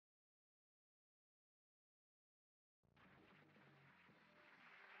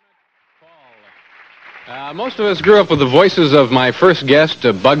Most of us grew up with the voices of my first guest,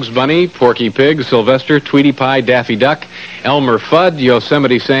 Bugs Bunny, Porky Pig, Sylvester, Tweety Pie, Daffy Duck, Elmer Fudd,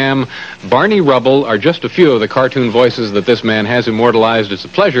 Yosemite Sam, Barney Rubble are just a few of the cartoon voices that this man has immortalized. It's a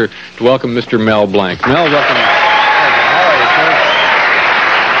pleasure to welcome Mr. Mel Blanc. Mel, welcome. How are you,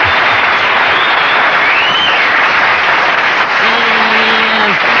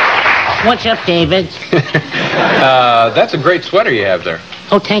 sir? What's up, David? That's a great sweater you have there.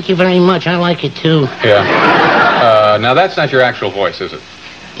 Oh, thank you very much. I like it, too. Yeah. Now, that's not your actual voice, is it?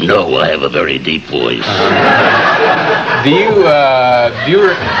 No, I have a very deep voice. Do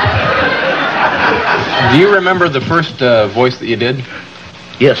you remember the first voice that you did?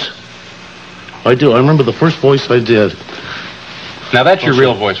 Yes, I do. I remember the first voice I did. Now, that's your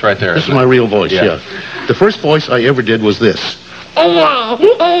real voice right there. This is my real voice, yeah. The first voice I ever did was this.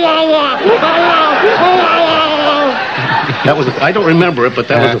 That was, I don't remember it, but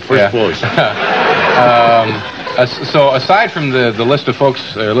that was the first voice. So aside from the list of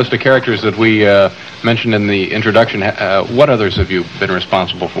folks, list of characters that we mentioned in the introduction, what others have you been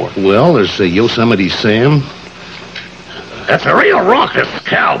responsible for? Well, there's Yosemite Sam. That's a real raucous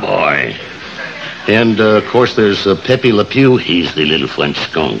cowboy. And, of course, there's Pepe Le Pew. He's the little French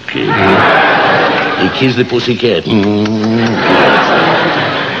skunk. He kills the pussycat.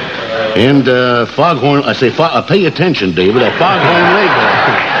 And Foghorn, pay attention, David, that Foghorn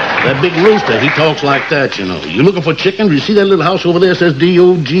Leghorn, that big rooster, he talks like that, you know. You looking for chicken? Do you see that little house over there that says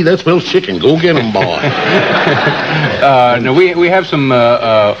D-O-G? That spells chicken. Go get them, boy. Now, we have some,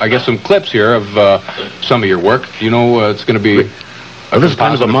 I guess, some clips here of some of your work. You know, it's going to be... this is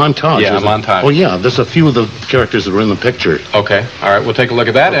kind of a montage. Yeah, a montage. Oh, yeah, there's a few of the characters that are in the picture. Okay, all right, we'll take a look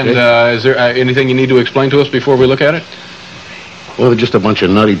at that. Okay. And is there anything you need to explain to us before we look at it? Well, they're just a bunch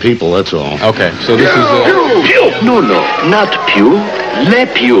of nutty people, that's all. Okay, so this is... Pew! No, not Pew. Le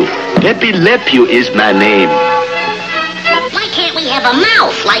Pew. Pepe Le Pew is my name. Why can't we have a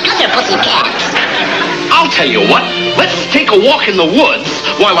mouth like other pussycats? I'll tell you what. Let's take a walk in the woods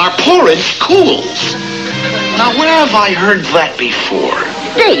while our porridge cools. Now, where have I heard that before?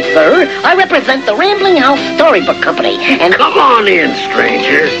 Dave, sir, I represent the Rambling House Storybook Company, and... Come on in,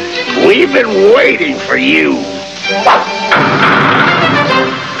 stranger. We've been waiting for you.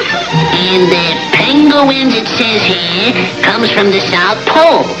 And the penguin, it says here, comes from the South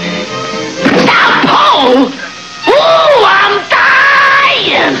Pole. South Pole? Ooh, I'm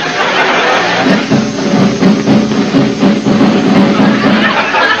dying!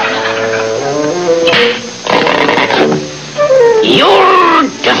 You're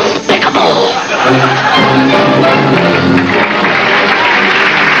despicable.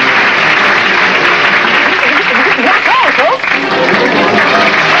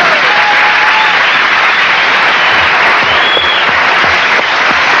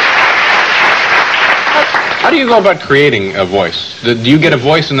 How do you go about creating a voice? Do you get a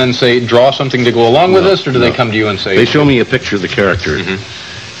voice and then say, draw something to go along with this, or do they come to you and say... They show me a picture of the character,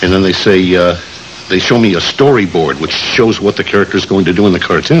 and then they say, they show me a storyboard, which shows what the character is going to do in the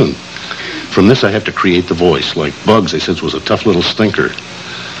cartoon. From this, I have to create the voice. Like Bugs, they said, was a tough little stinker.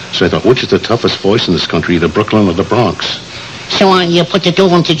 So I thought, which is the toughest voice in this country, either Brooklyn or the Bronx? So you put the two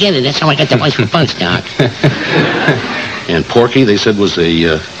of them together. That's how I got the voice for Bugs, Doc. And Porky, they said, was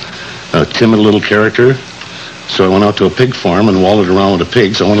a timid little character. So I went out to a pig farm and wallowed around with the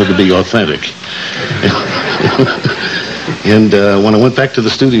pigs. I wanted to be authentic. And when I went back to the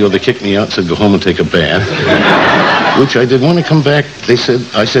studio, they kicked me out and said, go home and take a bath. Which I did. When I come back, I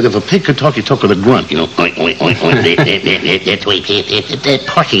said, if a pig could talk, he'd talk with a grunt, you know. That's why the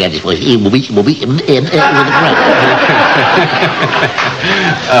Porky got his voice. With a grunt.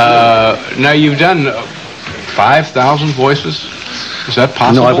 Now, you've done 5,000 voices? Is that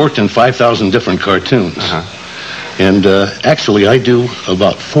possible? No, I've worked in 5,000 different cartoons. And actually, I do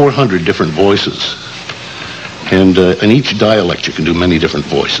about 400 different voices. And in each dialect, you can do many different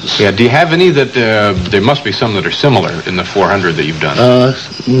voices. Yeah, do you have any that, there must be some that are similar in the 400 that you've done?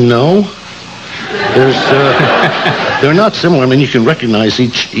 No. They're not similar. I mean, you can recognize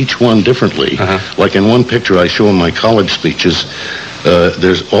each one differently. Like in one picture I show in my college speeches,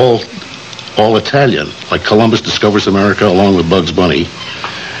 there's all Italian. Like Columbus discovers America along with Bugs Bunny.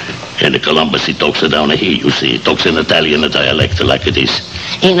 And the Columbus, he talks it down here, you see. He talks in Italian, a dialect like it is.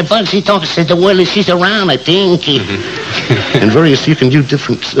 And the Bugs, he talks to the world, she's around, I think. And various, you can do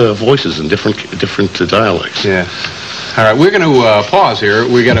different voices in different dialects. Yeah. All right, we're going to pause here.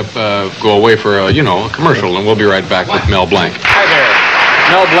 We got to go away for, a commercial, and we'll be right back with Mel Blanc. Hi there.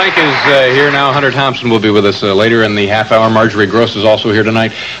 Mel Blanc is here now. Hunter Thompson will be with us later in the half hour. Marjorie Gross is also here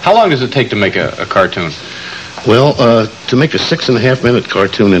tonight. How long does it take to make a cartoon? Well, to make a 6.5-minute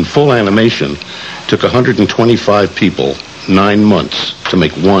cartoon in full animation took 125 people 9 months to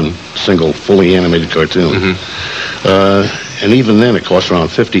make one single fully animated cartoon. And even then it cost around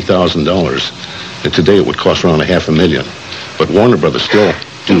 $50,000. And today it would cost around $500,000. But Warner Brothers still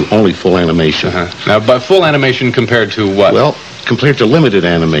do only full animation. Now, by full animation compared to what? Well, compared to limited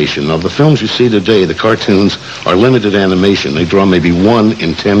animation. Now, the films you see today, the cartoons, are limited animation. They draw maybe 1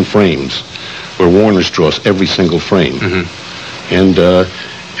 in 10 frames, where Warner's draws every single frame. And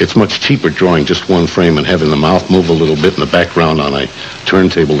it's much cheaper drawing just 1 frame and having the mouth move a little bit in the background on a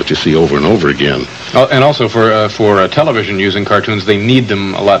turntable that you see over and over again. Oh, and also for television using cartoons, they need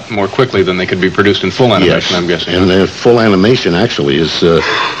them a lot more quickly than they could be produced in full animation, I'm guessing. And the full animation actually is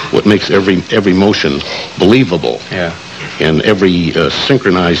what makes every motion believable. Yeah. And every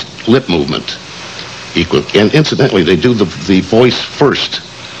synchronized lip movement equal. And incidentally, they do the voice first,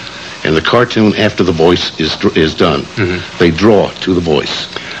 and the cartoon after the voice is done. They draw to the voice.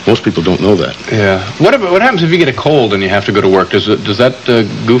 Most people don't know that. Yeah. What happens if you get a cold and you have to go to work? Does that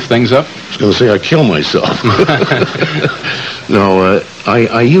goof things up? I was going to say I kill myself. No,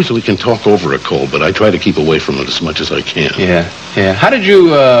 I usually can talk over a cold, but I try to keep away from it as much as I can. Yeah. How did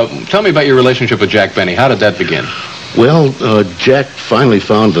you tell me about your relationship with Jack Benny? How did that begin? Well, Jack finally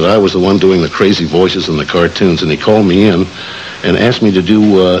found that I was the one doing the crazy voices in the cartoons, and he called me in and asked me to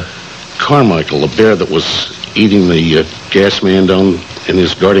do Carmichael, a bear that was eating the gas man down in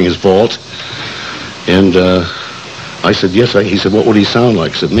guarding his vault. And I said, yes. He said, what would he sound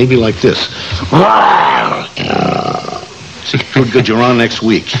like? I said, maybe like this. I said, good, you're on next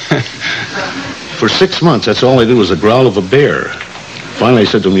week. For 6 months, that's all I did was a growl of a bear. Finally, I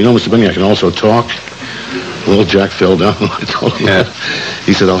said to him, you know, Mr. Benny, I can also talk. Well, Jack fell down. I told him that.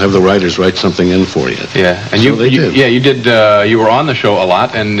 He said, I'll have the writers write something in for you. Yeah, and so they did. Yeah, you did. You were on the show a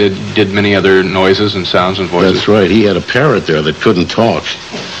lot and did many other noises and sounds and voices. That's right. He had a parrot there that couldn't talk,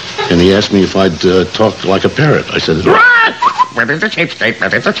 and he asked me if I'd talk like a parrot. I said, where is the cheapskate?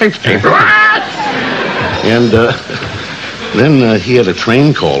 Where is the cheapskate? And then he had a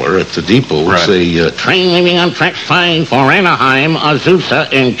train caller at the depot say, Train leaving on track 5 for Anaheim, Azusa,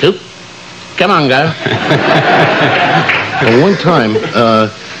 and Coop. Come on, go. Well, one time,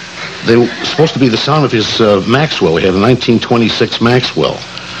 they were supposed to be the sound of his Maxwell. He had a 1926 Maxwell.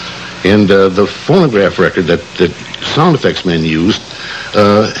 And the phonograph record that sound effects men used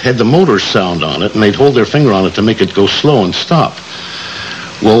had the motor sound on it, and they'd hold their finger on it to make it go slow and stop.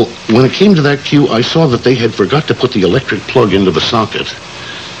 Well, when it came to that cue, I saw that they had forgot to put the electric plug into the socket.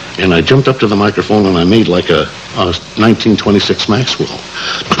 And I jumped up to the microphone, and I made like a 1926 Maxwell.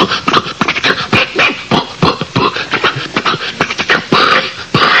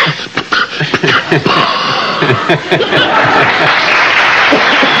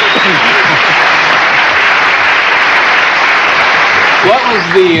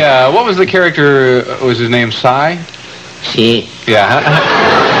 What was the character? Was his name Cy? See? Yeah.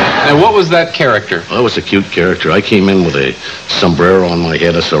 Now, what was that character? Well, that was a cute character. I came in with a sombrero on my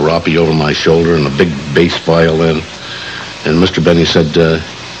head, a serape over my shoulder, and a big bass violin. And Mr. Benny said,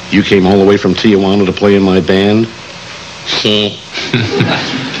 you came all the way from Tijuana to play in my band? See?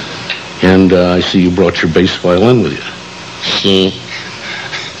 And I see you brought your bass violin with you. See?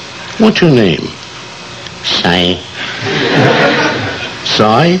 What's your name? Cy.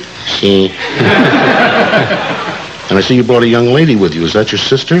 Cy? See? And I see you brought a young lady with you. Is that your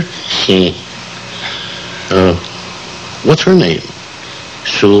sister? See? What's her name?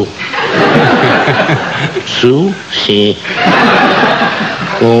 Sue. Sue? See?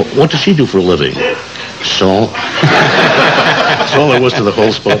 Well, what does she do for a living? So? That's all there was to the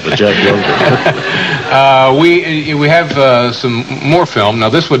whole spot, but Jack loved it. We have some more film. Now,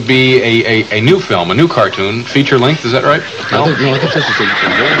 this would be a new film, a new cartoon, feature length. Is that right? No, I think this is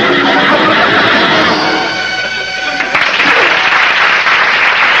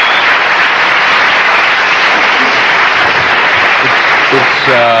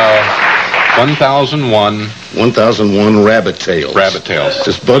It's 1001 Rabbit Tales. Rabbit Tales.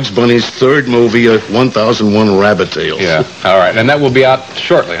 It's Bugs Bunny's third movie, 1001 Rabbit Tales. Yeah. All right. And that will be out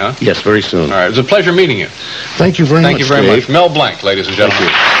shortly, huh? Yes, very soon. All right. It was a pleasure meeting you. Thank you very much, Thank you very much. Mel Blanc, ladies and gentlemen.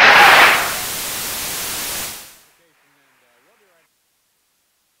 Thank you.